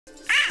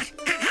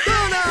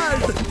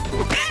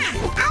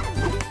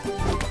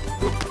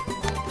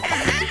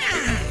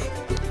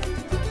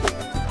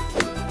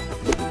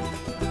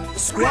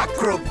Squawk,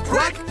 croak,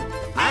 quack.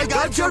 I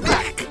got your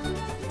back.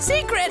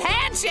 Secret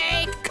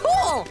handshake!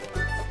 Cool!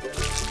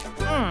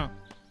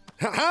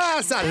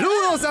 Haha,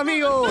 saludos,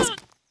 amigos!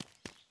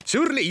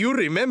 Surely you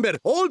remember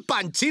old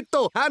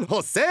Panchito and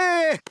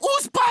Jose.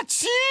 Os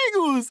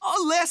Pachigos!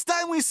 Oh, last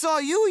time we saw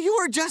you, you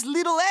were just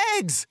little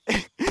eggs.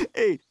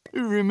 Hey,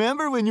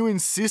 remember when you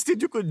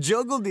insisted you could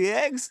juggle the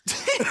eggs?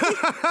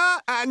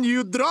 And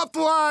you dropped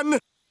one.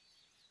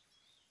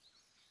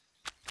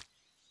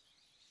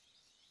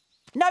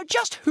 Now,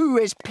 just who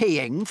is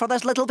paying for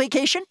this little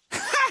vacation?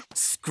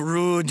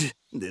 Scrooge,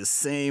 the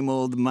same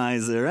old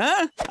miser,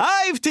 huh?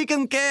 I've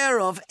taken care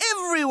of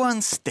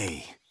everyone's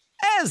stay.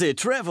 As a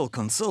travel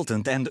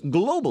consultant and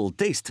global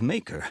taste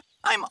maker,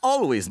 I'm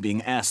always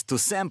being asked to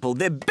sample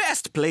the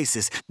best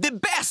places, the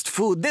best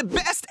food, the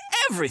best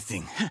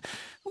everything.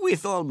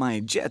 With all my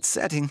jet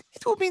setting,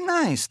 it will be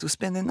nice to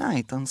spend a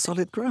night on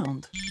solid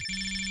ground.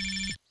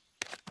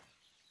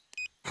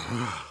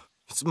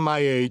 It's my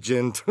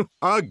agent.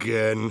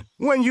 Again.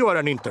 When you are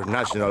an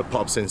international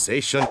pop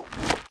sensation,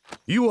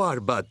 you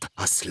are but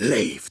a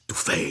slave to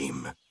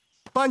fame.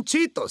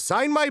 Panchito,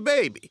 sign my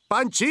baby.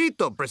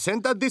 Panchito,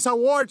 present at this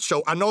award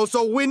show and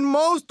also win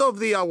most of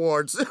the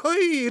awards.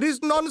 It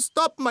is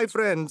non-stop, my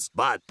friends.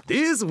 But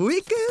this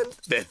weekend,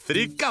 the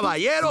Three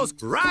Caballeros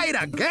ride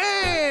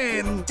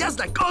again. Just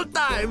like old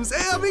times,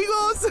 eh,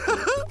 amigos?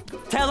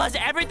 Tell us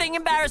everything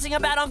embarrassing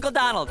about Uncle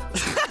Donald.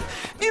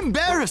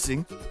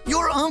 Embarrassing?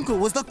 Your uncle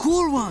was the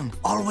cool one.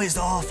 Always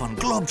off on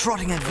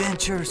globe-trotting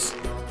adventures.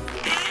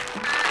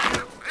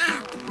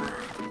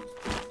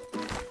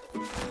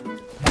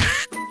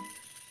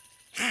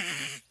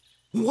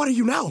 What are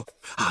you now?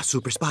 A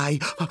super spy?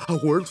 A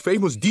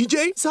world-famous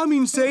DJ? Some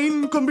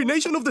insane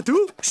combination of the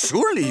two?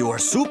 Surely you are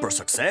super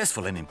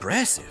successful and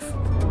impressive.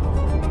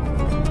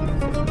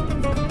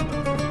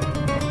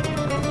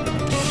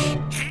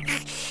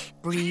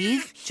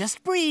 Breathe.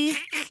 Just breathe.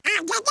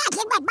 I'm getting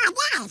with my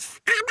life.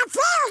 I'm a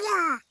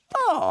failure.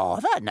 Oh,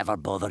 that never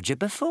bothered you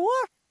before.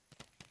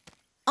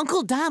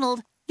 Uncle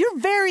Donald, you're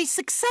very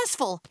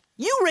successful.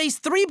 You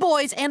raised 3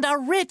 boys and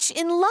are rich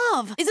in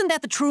love. Isn't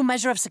that the true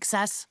measure of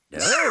success?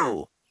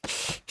 No.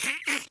 Huey,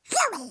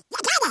 you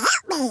gotta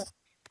help me.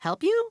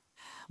 Help you?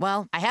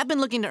 Well, I have been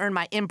looking to earn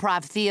my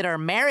improv theater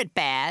merit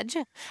badge.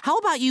 How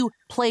about you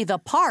play the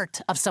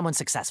part of someone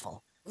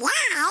successful?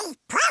 Why?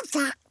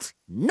 Perfect.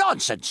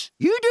 Nonsense!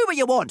 You do what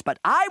you want, but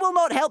I will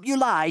not help you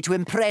lie to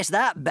impress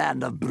that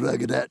band of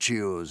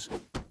braggadocios.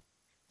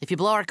 If you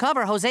blow our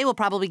cover, Jose will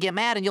probably get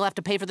mad and you'll have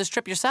to pay for this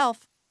trip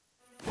yourself.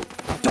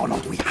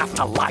 Donald, we have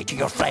to lie to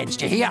your friends,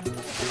 do you hear?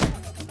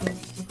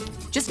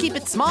 Just keep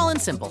it small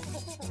and simple.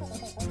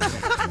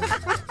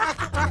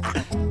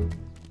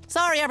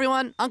 Sorry,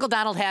 everyone. Uncle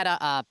Donald had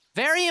a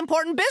very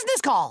important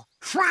business call.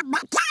 From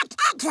McCart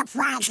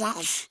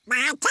Enterprises,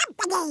 my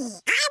company.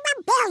 I'm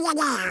a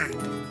billionaire.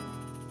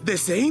 The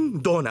same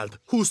Donald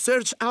who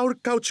searched our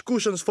couch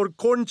cushions for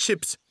corn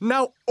chips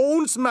now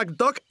owns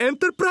McDuck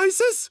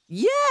Enterprises?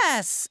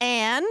 Yes,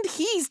 and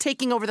he's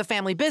taking over the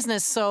family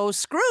business so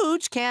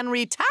Scrooge can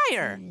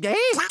retire. That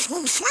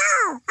is so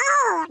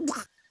old.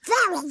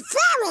 Very,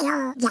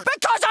 very old.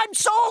 Because I'm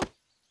so...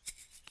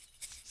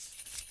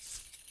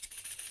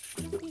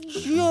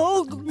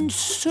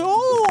 so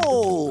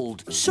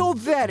old. So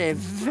very,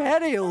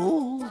 very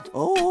old.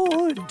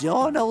 Oh,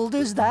 Donald,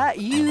 is that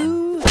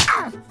you?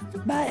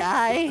 My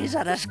eyes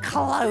are as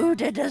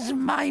clouded as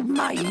my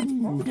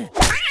mind.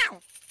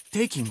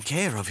 Taking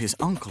care of his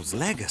uncle's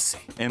legacy.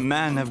 A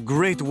man of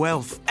great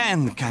wealth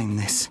and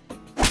kindness.